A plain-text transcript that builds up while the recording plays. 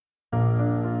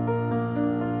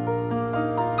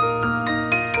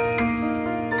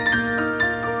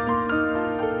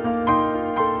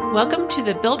Welcome to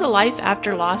the Build a Life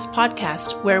After Loss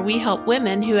podcast, where we help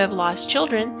women who have lost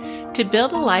children to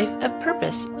build a life of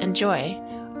purpose and joy.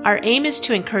 Our aim is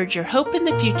to encourage your hope in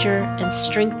the future and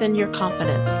strengthen your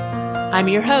confidence. I'm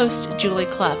your host, Julie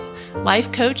Clough, life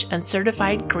coach and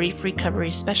certified grief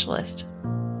recovery specialist.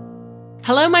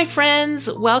 Hello, my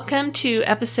friends. Welcome to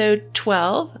episode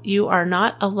 12. You are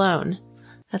not alone.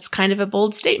 That's kind of a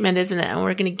bold statement, isn't it? And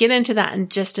we're going to get into that in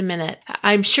just a minute.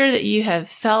 I'm sure that you have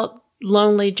felt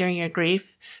lonely during your grief.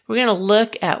 We're going to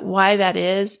look at why that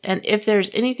is and if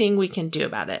there's anything we can do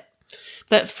about it.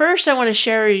 But first, I want to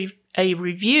share a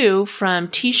review from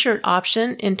T-Shirt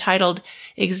Option entitled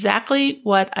Exactly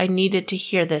What I Needed to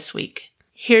Hear This Week.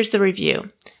 Here's the review.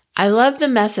 I love the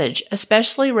message,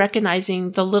 especially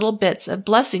recognizing the little bits of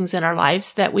blessings in our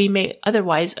lives that we may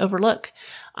otherwise overlook.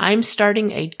 I'm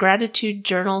starting a gratitude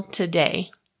journal today.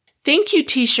 Thank you,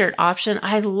 T-Shirt Option.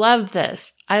 I love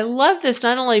this. I love this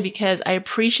not only because I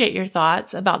appreciate your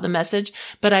thoughts about the message,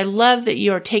 but I love that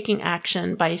you are taking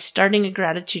action by starting a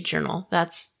gratitude journal.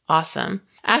 That's awesome.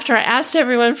 After I asked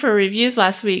everyone for reviews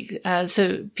last week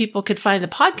so people could find the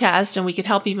podcast and we could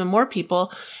help even more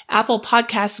people, Apple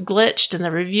Podcasts glitched and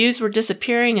the reviews were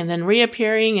disappearing and then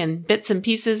reappearing in bits and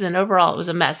pieces, and overall it was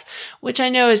a mess, which I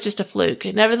know is just a fluke.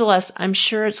 Nevertheless, I'm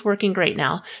sure it's working great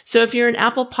now. So if you're an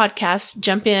Apple Podcast,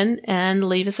 jump in and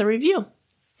leave us a review.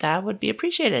 That would be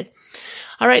appreciated.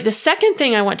 All right, the second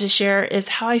thing I want to share is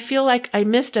how I feel like I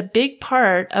missed a big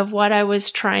part of what I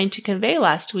was trying to convey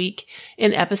last week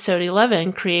in episode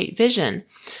 11, Create Vision.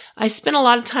 I spent a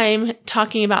lot of time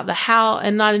talking about the how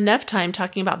and not enough time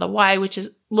talking about the why, which is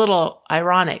a little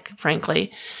ironic,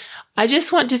 frankly. I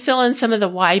just want to fill in some of the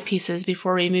why pieces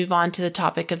before we move on to the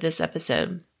topic of this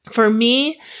episode. For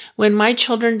me, when my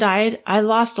children died, I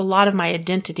lost a lot of my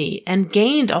identity and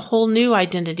gained a whole new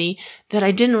identity that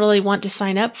I didn't really want to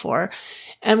sign up for.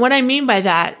 And what I mean by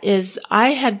that is I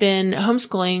had been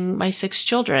homeschooling my 6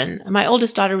 children. My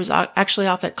oldest daughter was actually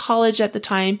off at college at the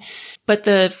time, but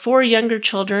the 4 younger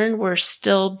children were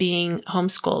still being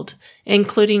homeschooled,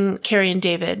 including Carrie and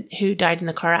David, who died in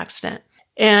the car accident.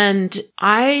 And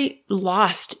I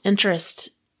lost interest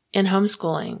in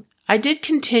homeschooling. I did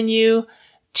continue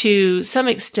to some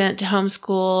extent to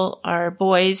homeschool our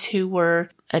boys who were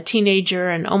a teenager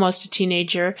and almost a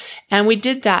teenager. And we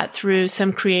did that through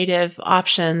some creative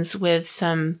options with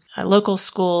some local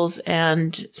schools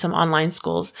and some online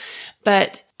schools.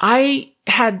 But I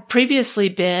had previously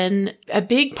been a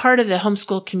big part of the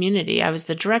homeschool community. I was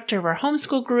the director of our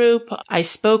homeschool group. I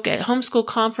spoke at homeschool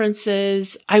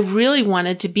conferences. I really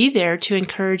wanted to be there to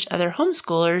encourage other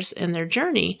homeschoolers in their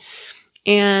journey.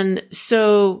 And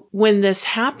so when this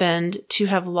happened, to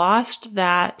have lost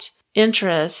that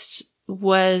interest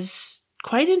was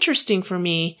quite interesting for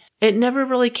me. It never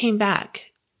really came back.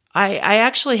 I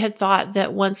actually had thought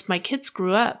that once my kids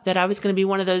grew up, that I was going to be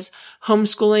one of those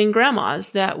homeschooling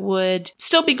grandmas that would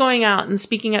still be going out and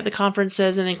speaking at the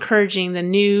conferences and encouraging the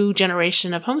new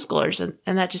generation of homeschoolers.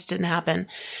 And that just didn't happen.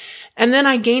 And then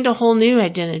I gained a whole new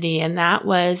identity, and that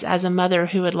was as a mother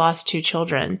who had lost 2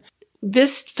 children.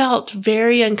 This felt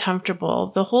very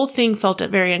uncomfortable. The whole thing felt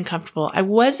very uncomfortable. I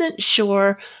wasn't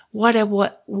sure what it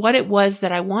was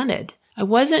that I wanted. I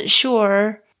wasn't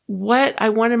sure what I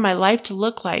wanted my life to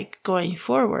look like going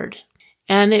forward.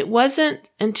 And it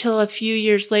wasn't until a few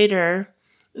years later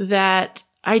that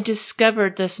I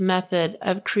discovered this method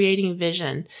of creating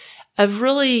vision, of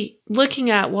really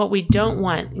looking at what we don't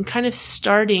want and kind of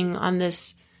starting on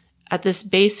this, at this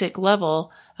basic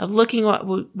level of looking at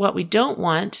what we don't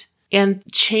want and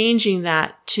changing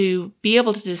that to be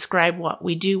able to describe what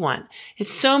we do want.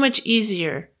 It's so much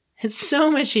easier. It's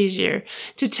so much easier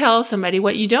to tell somebody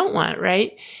what you don't want,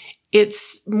 right?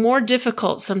 It's more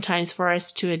difficult sometimes for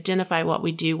us to identify what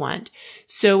we do want.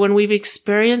 So when we've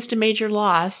experienced a major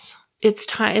loss, it's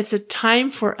a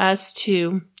time for us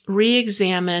to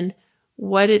re-examine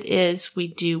what it is we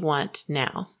do want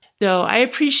now. So I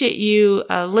appreciate you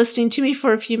listening to me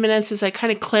for a few minutes as I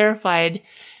kind of clarified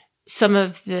some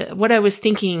of what I was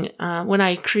thinking when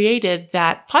I created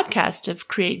that podcast of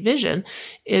Create Vision,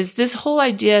 is this whole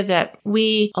idea that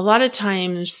we a lot of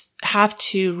times have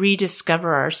to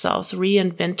rediscover ourselves,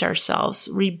 reinvent ourselves,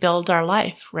 rebuild our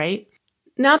life, right?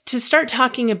 Now, to start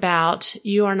talking about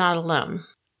You Are Not Alone.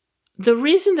 The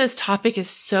reason this topic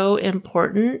is so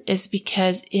important is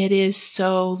because it is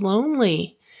so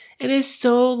lonely. It is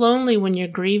so lonely when you're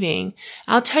grieving.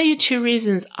 I'll tell you 2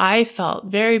 reasons I felt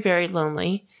very, very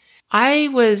lonely. I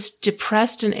was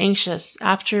depressed and anxious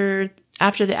after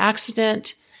the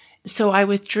accident, so I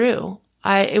withdrew.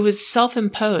 It was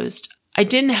self-imposed. I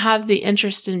didn't have the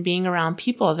interest in being around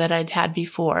people that I'd had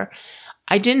before.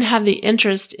 I didn't have the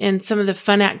interest in some of the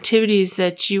fun activities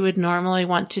that you would normally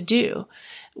want to do,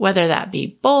 whether that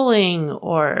be bowling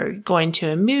or going to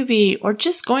a movie or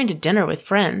just going to dinner with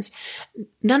friends.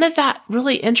 None of that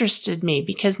really interested me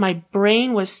because my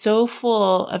brain was so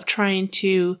full of trying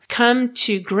to come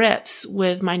to grips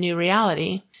with my new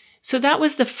reality. So that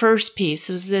was the first piece,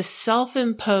 was this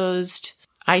self-imposed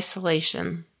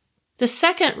isolation. The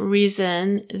second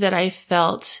reason that I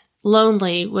felt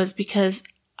lonely was because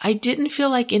I didn't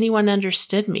feel like anyone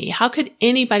understood me. How could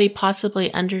anybody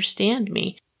possibly understand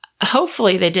me?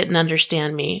 Hopefully they didn't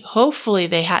understand me. Hopefully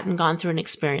they hadn't gone through an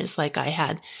experience like I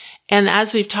had. And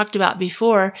as we've talked about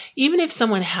before, even if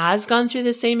someone has gone through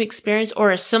the same experience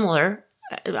or a similar,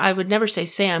 I would never say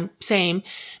same,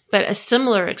 but a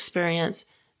similar experience,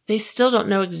 they still don't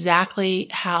know exactly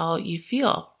how you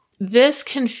feel. This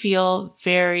can feel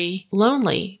very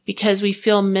lonely because we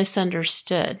feel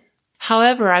misunderstood.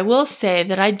 However, I will say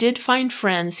that I did find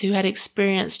friends who had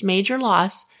experienced major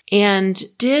loss and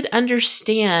did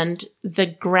understand the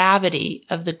gravity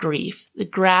of the grief, the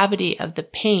gravity of the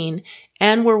pain,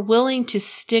 and were willing to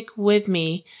stick with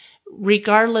me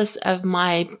regardless of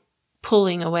my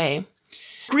pulling away.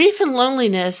 Grief and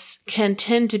loneliness can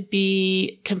tend to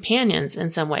be companions in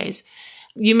some ways.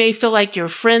 You may feel like your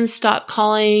friends stop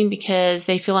calling because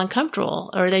they feel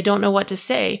uncomfortable or they don't know what to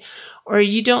say, or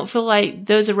you don't feel like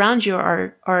those around you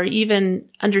are even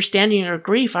understanding your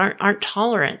grief, aren't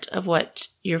tolerant of what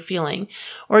you're feeling,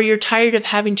 or you're tired of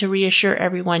having to reassure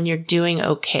everyone you're doing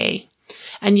okay.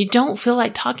 And you don't feel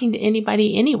like talking to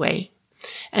anybody anyway.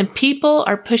 And people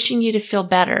are pushing you to feel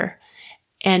better.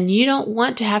 And you don't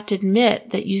want to have to admit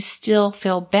that you still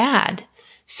feel bad.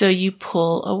 So you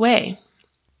pull away.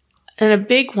 And a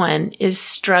big one is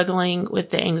struggling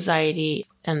with the anxiety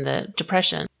and the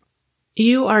depression.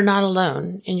 You are not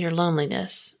alone in your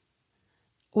loneliness.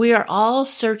 We are all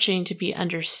searching to be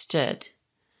understood.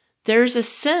 There's a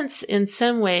sense in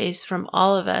some ways from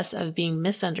all of us of being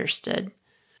misunderstood.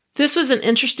 This was an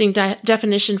interesting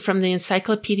definition from the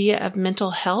Encyclopedia of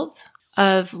Mental Health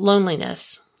of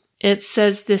loneliness. It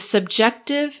says the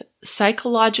subjective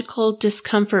psychological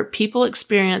discomfort people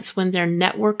experience when their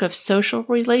network of social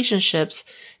relationships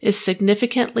is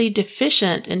significantly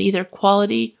deficient in either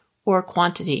quality or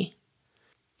quantity.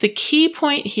 The key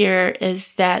point here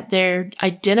is that they're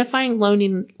identifying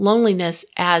loneliness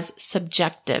as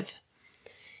subjective.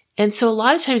 And so a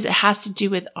lot of times it has to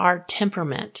do with our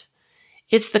temperament.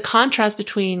 It's the contrast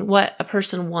between what a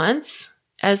person wants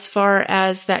as far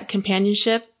as that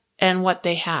companionship and what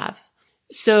they have.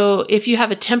 So if you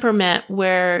have a temperament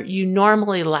where you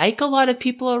normally like a lot of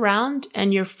people around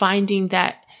and you're finding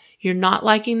that you're not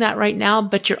liking that right now,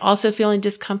 but you're also feeling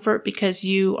discomfort because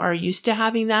you are used to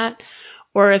having that,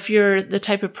 or if you're the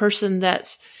type of person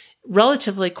that's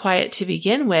relatively quiet to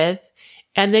begin with,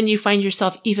 and then you find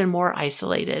yourself even more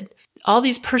isolated. All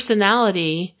these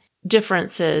personality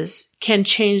differences can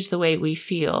change the way we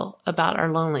feel about our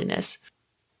loneliness.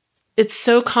 It's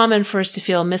so common for us to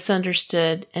feel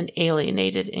misunderstood and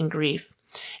alienated in grief.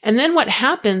 And then what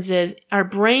happens is our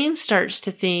brain starts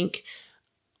to think,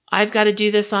 I've got to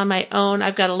do this on my own.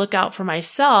 I've got to look out for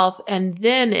myself. And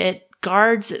then it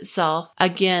guards itself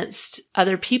against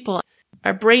other people.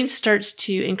 Our brain starts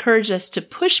to encourage us to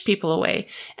push people away,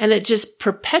 and it just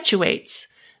perpetuates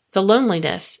the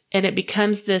loneliness, and it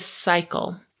becomes this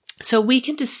cycle. So we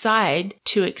can decide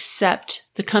to accept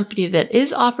the company that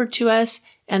is offered to us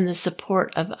and the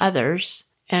support of others,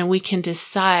 and we can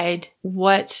decide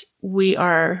what we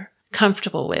are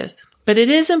comfortable with. But it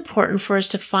is important for us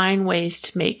to find ways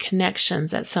to make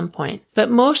connections at some point.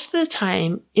 But most of the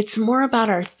time, it's more about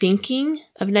our thinking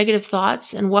of negative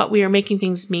thoughts and what we are making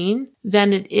things mean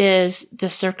than it is the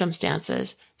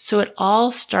circumstances. So it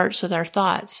all starts with our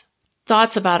thoughts.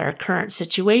 Thoughts about our current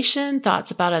situation, thoughts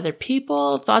about other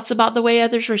people, thoughts about the way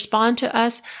others respond to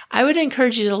us. I would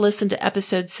encourage you to listen to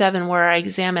episode 7, where I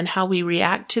examine how we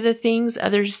react to the things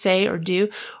others say or do,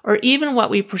 or even what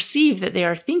we perceive that they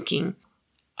are thinking.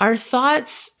 Our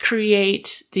thoughts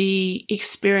create the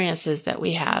experiences that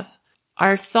we have.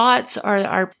 Our thoughts are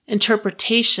our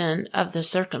interpretation of the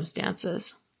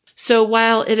circumstances. So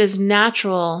while it is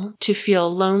natural to feel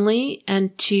lonely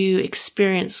and to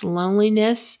experience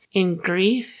loneliness in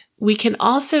grief, we can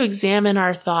also examine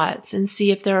our thoughts and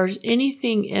see if there's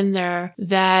anything in there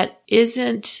that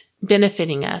isn't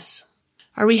benefiting us.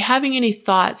 Are we having any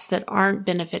thoughts that aren't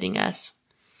benefiting us?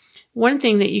 One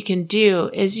thing that you can do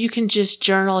is you can just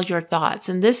journal your thoughts.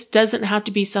 And this doesn't have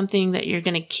to be something that you're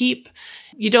going to keep.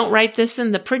 You don't write this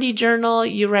in the pretty journal.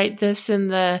 You write this in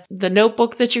the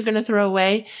notebook that you're going to throw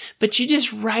away. But you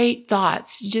just write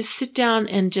thoughts. You just sit down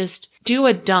and just do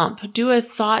a dump, do a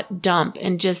thought dump,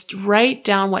 and just write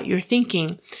down what you're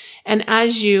thinking. And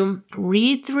as you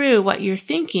read through what you're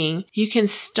thinking, you can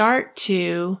start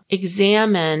to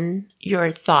examine your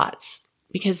thoughts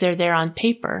because they're there on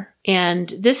paper.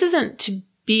 And this isn't to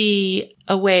be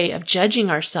a way of judging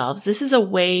ourselves. This is a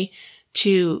way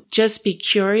to just be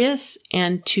curious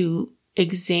and to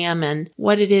examine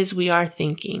what it is we are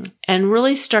thinking and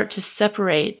really start to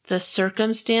separate the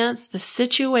circumstance, the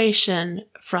situation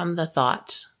from the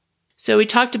thought. So we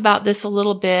talked about this a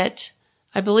little bit.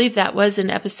 I believe that was in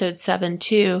episode 7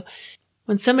 too.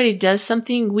 When somebody does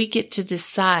something, we get to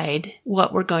decide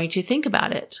what we're going to think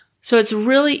about it. So it's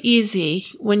really easy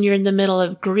when you're in the middle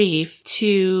of grief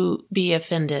to be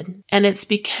offended. And I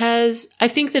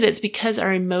think that it's because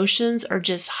our emotions are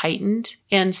just heightened.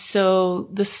 And so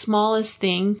the smallest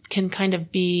thing can kind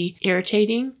of be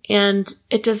irritating, and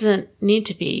it doesn't need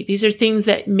to be. These are things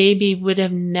that maybe would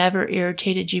have never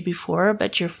irritated you before,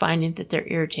 but you're finding that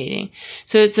they're irritating.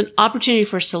 So it's an opportunity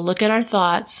for us to look at our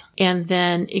thoughts and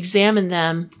then examine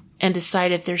them and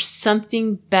decide if there's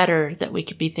something better that we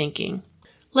could be thinking.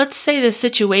 Let's say the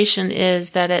situation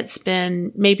is that it's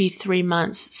been maybe 3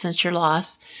 months since your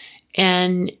loss,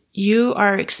 and you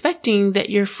are expecting that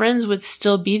your friends would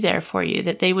still be there for you,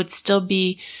 that they would still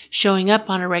be showing up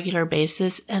on a regular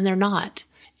basis, and they're not.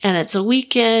 And it's a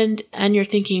weekend, and you're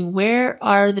thinking, where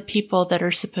are the people that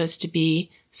are supposed to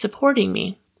be supporting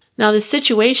me? Now, the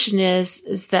situation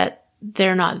is that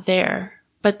they're not there.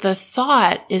 But the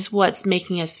thought is what's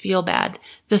making us feel bad.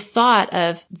 The thought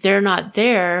of they're not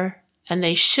there and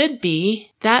they should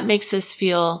be, that makes us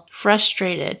feel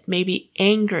frustrated, maybe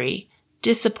angry,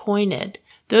 disappointed.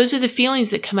 Those are the feelings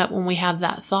that come up when we have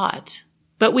that thought.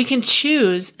 But we can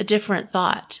choose a different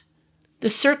thought. The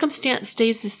circumstance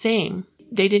stays the same.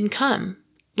 They didn't come.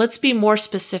 Let's be more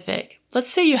specific. Let's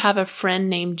say you have a friend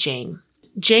named Jane.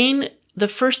 Jane, the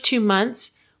first 2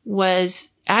 months,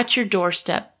 was at your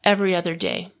doorstep every other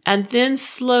day. And then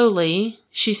slowly,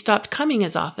 she stopped coming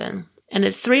as often. And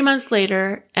it's 3 months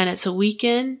later, and it's a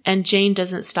weekend, and Jane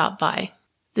doesn't stop by.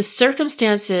 The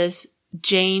circumstance is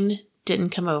Jane didn't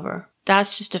come over.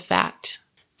 That's just a fact.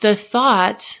 The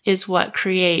thought is what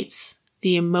creates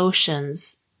the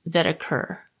emotions that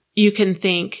occur. You can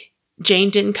think, Jane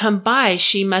didn't come by,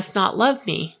 she must not love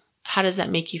me. How does that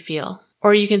make you feel?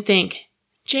 Or you can think,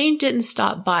 Jane didn't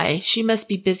stop by, she must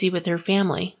be busy with her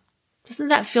family. Doesn't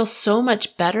that feel so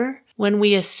much better when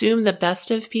we assume the best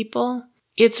of people?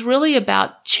 It's really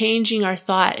about changing our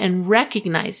thought and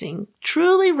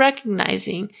truly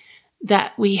recognizing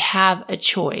that we have a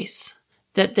choice,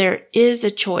 that there is a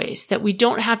choice, that we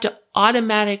don't have to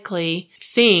automatically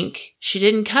think she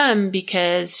didn't come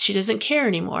because she doesn't care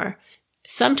anymore.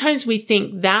 Sometimes we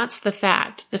think that's the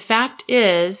fact. The fact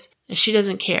is that she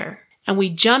doesn't care, and we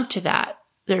jump to that.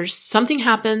 There's something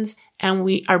happens and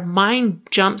our mind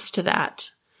jumps to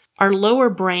that. Our lower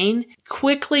brain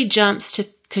quickly jumps to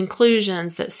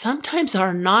conclusions that sometimes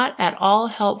are not at all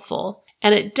helpful.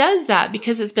 And it does that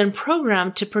because it's been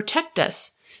programmed to protect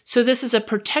us. So this is a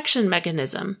protection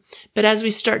mechanism. But as we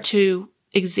start to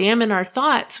examine our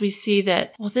thoughts, we see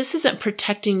that, well, this isn't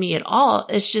protecting me at all.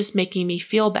 It's just making me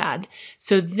feel bad.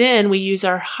 So then we use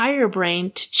our higher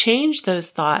brain to change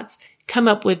those thoughts, come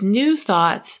up with new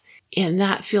thoughts, and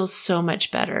that feels so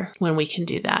much better when we can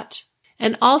do that.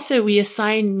 And also we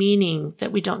assign meaning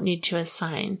that we don't need to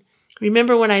assign.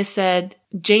 Remember when I said,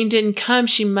 Jane didn't come,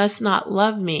 she must not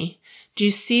love me. Do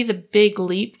you see the big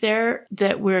leap there?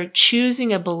 That we're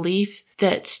choosing a belief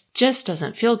that just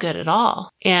doesn't feel good at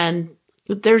all. And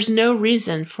there's no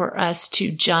reason for us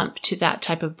to jump to that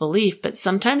type of belief. But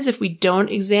sometimes if we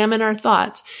don't examine our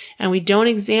thoughts and we don't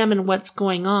examine what's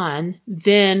going on,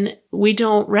 then we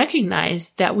don't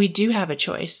recognize that we do have a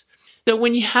choice. So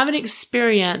when you have an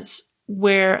experience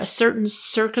where a certain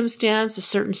circumstance, a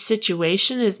certain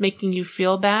situation is making you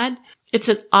feel bad, it's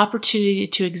an opportunity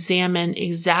to examine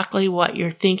exactly what you're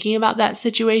thinking about that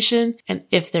situation and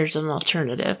if there's an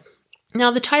alternative. Now,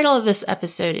 the title of this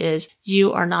episode is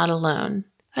You Are Not Alone.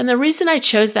 And the reason I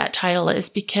chose that title is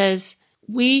because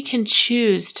we can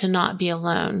choose to not be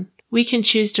alone. We can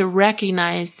choose to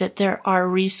recognize that there are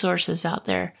resources out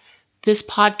there. This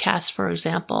podcast, for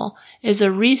example, is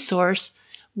a resource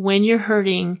when you're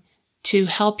hurting to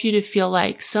help you to feel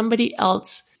like somebody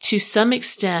else, to some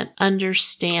extent,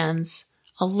 understands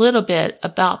a little bit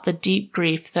about the deep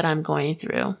grief that I'm going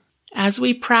through. As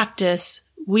we practice,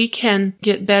 we can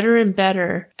get better and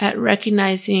better at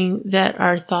recognizing that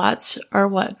our thoughts are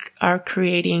what are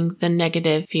creating the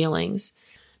negative feelings.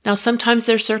 Now, sometimes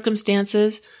there are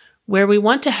circumstances where we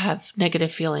want to have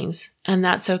negative feelings, and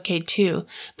that's okay too.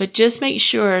 But just make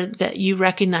sure that you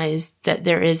recognize that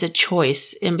there is a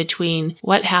choice in between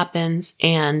what happens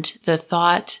and the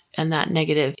thought and that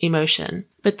negative emotion.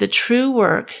 But the true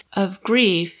work of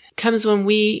grief comes when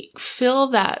we fill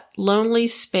that lonely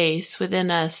space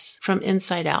within us from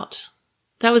inside out.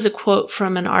 That was a quote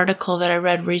from an article that I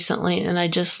read recently, and I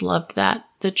just loved that.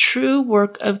 The true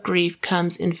work of grief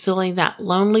comes in filling that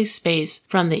lonely space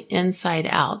from the inside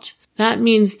out. That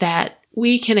means that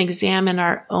we can examine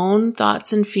our own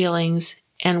thoughts and feelings,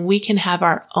 and we can have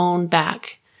our own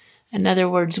back. In other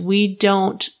words, we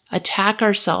don't attack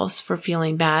ourselves for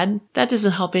feeling bad. That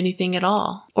doesn't help anything at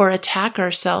all. Or attack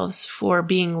ourselves for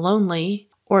being lonely,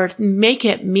 or make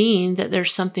it mean that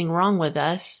there's something wrong with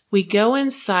us. We go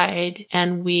inside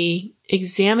and we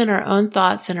examine our own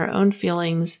thoughts and our own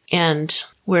feelings, and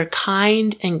we're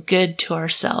kind and good to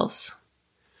ourselves.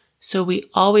 So we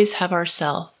always have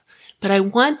ourselves. But I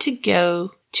want to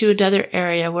go to another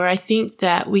area where I think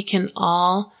that we can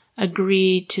all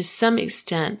agree to some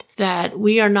extent that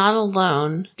we are not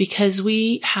alone because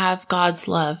we have God's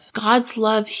love. God's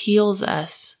love heals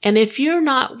us. And if you're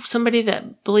not somebody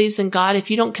that believes in God, if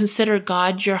you don't consider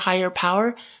God your higher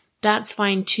power, that's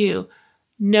fine too.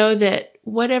 Know that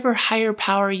whatever higher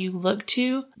power you look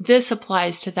to, this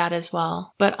applies to that as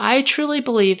well. But I truly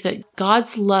believe that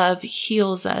God's love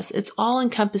heals us. It's all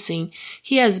encompassing.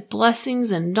 He has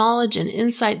blessings and knowledge and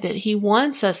insight that He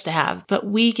wants us to have, but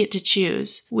we get to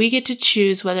choose. We get to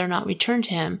choose whether or not we turn to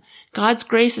Him. God's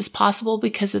grace is possible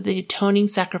because of the atoning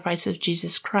sacrifice of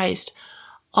Jesus Christ.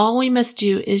 All we must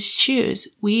do is choose.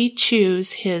 We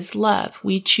choose His love.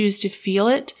 We choose to feel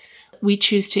it. We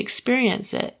choose to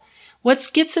experience it. What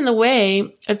gets in the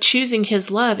way of choosing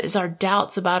His love is our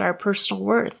doubts about our personal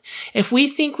worth. If we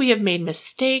think we have made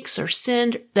mistakes or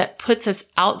sinned that puts us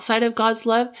outside of God's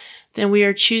love, then we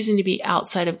are choosing to be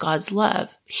outside of God's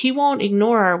love. He won't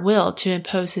ignore our will to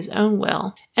impose His own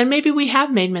will. And maybe we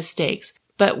have made mistakes,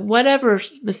 but whatever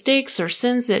mistakes or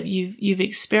sins that you've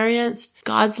experienced,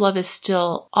 God's love is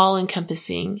still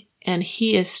all-encompassing, and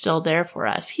He is still there for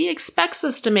us. He expects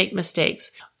us to make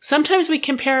mistakes. Sometimes we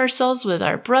compare ourselves with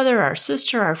our brother, our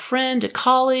sister, our friend, a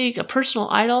colleague, a personal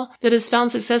idol that has found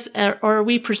success, or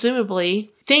we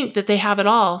presumably think that they have it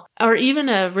all, or even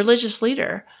a religious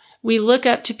leader. We look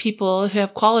up to people who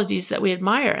have qualities that we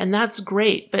admire, and that's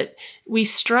great, but we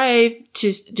strive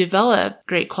to develop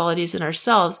great qualities in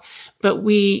ourselves. But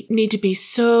we need to be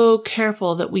so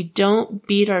careful that we don't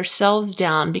beat ourselves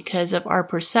down because of our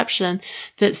perception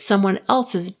that someone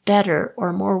else is better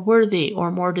or more worthy or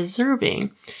more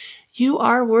deserving. You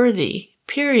are worthy,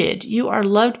 period. You are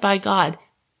loved by God,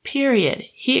 period.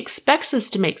 He expects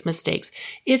us to make mistakes.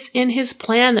 It's in His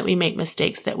plan that we make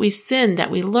mistakes, that we sin,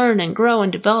 that we learn and grow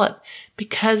and develop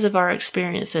because of our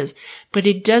experiences. But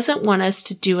He doesn't want us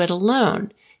to do it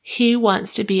alone. He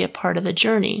wants to be a part of the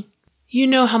journey. You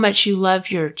know how much you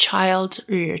love your child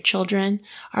or your children.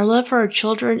 Our love for our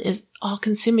children is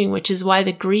all-consuming, which is why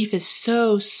the grief is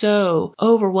so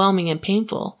overwhelming and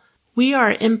painful. We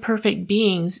are imperfect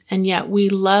beings, and yet we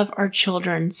love our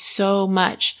children so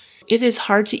much. It is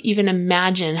hard to even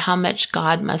imagine how much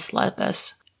God must love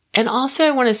us. And also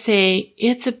I want to say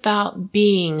it's about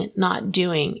being, not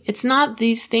doing. It's not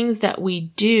these things that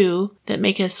we do that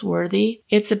make us worthy.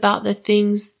 It's about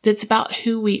that's about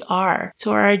who we are.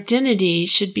 So our identity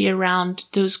should be around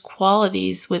those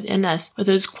qualities within us, or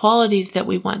those qualities that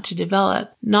we want to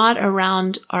develop, not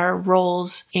around our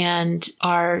roles and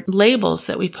our labels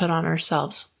that we put on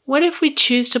ourselves. What if we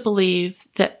choose to believe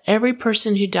that every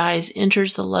person who dies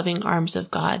enters the loving arms of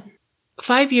God?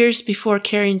 5 years before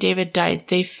Carrie and David died,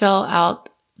 they fell out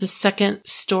the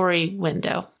second-story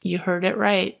window. You heard it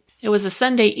right. It was a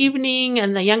Sunday evening,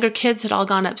 and the younger kids had all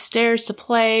gone upstairs to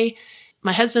play.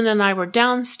 My husband and I were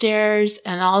downstairs,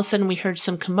 and all of a sudden we heard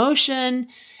some commotion,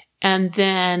 and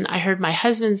then I heard my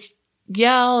husband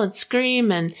yell and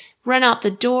scream and run out the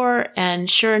door,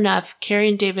 and sure enough, Carrie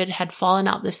and David had fallen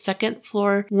out the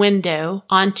second-floor window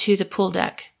onto the pool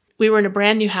deck. We were in a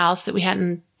brand new house that we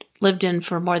hadn't lived in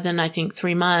for more than, I think,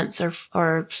 3 months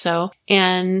or so.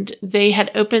 And they had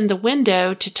opened the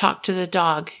window to talk to the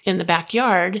dog in the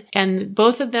backyard. And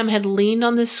both of them had leaned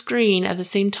on the screen at the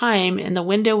same time. And the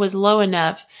window was low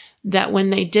enough that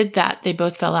when they did that, they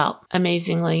both fell out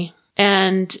amazingly.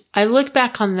 And I look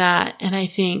back on that and I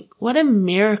think, what a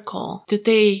miracle that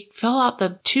they fell out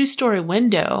the 2-story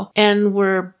window and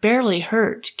were barely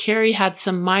hurt. Carrie had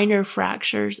some minor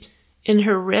fractures in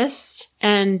her wrist,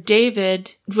 and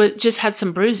David just had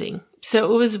some bruising.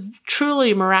 So it was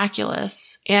truly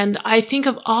miraculous. And I think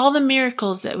of all the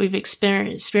miracles that we've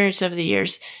experienced over the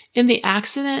years. In the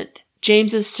accident,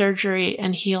 James's surgery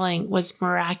and healing was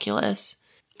miraculous.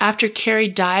 After Carrie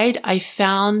died, I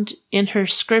found in her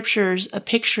scriptures a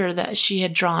picture that she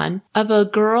had drawn of a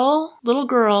little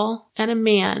girl, and a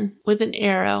man with an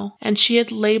arrow. And she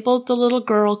had labeled the little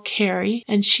girl Carrie,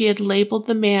 and she had labeled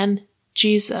the man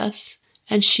Jesus,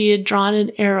 and she had drawn an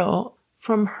arrow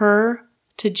from her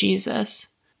to Jesus.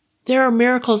 There are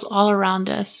miracles all around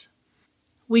us.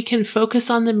 We can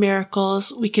focus on the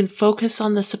miracles. We can focus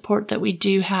on the support that we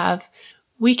do have.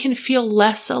 We can feel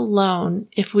less alone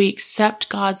if we accept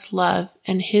God's love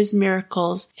and His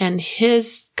miracles and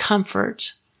His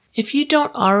comfort. If you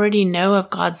don't already know of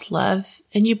God's love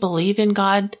and you believe in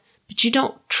God, but you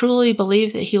don't truly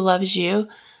believe that He loves you,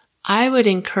 I would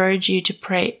encourage you to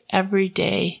pray every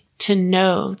day to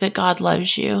know that God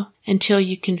loves you until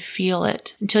you can feel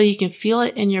it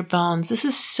in your bones. This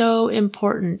is so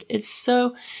important. It's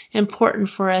so important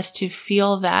for us to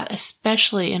feel that,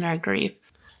 especially in our grief.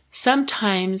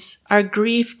 Sometimes our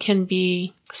grief can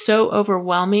be so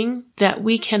overwhelming that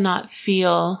we cannot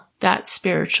feel that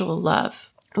spiritual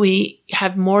love. We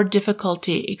have more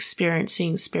difficulty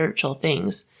experiencing spiritual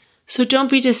things. So don't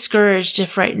be discouraged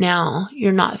if right now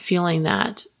you're not feeling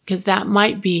that, because that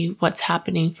might be what's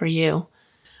happening for you.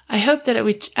 I hope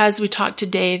that as we talk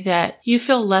today, that you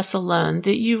feel less alone,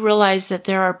 that you realize that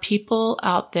there are people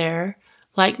out there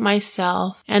like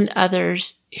myself and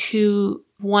others who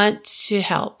want to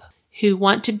help, who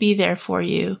want to be there for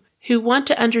you, who want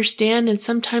to understand and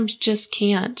sometimes just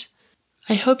can't.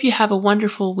 I hope you have a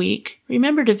wonderful week.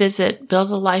 Remember to visit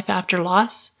Build a Life After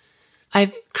Loss.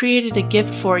 I've created a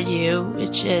gift for you,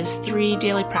 which is 3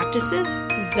 daily practices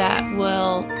that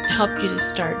will help you to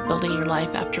start building your life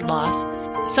after loss.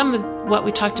 Some of what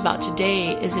we talked about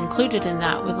today is included in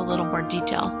that with a little more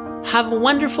detail. Have a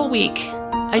wonderful week.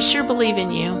 I sure believe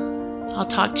in you. I'll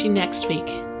talk to you next week.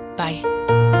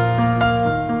 Bye.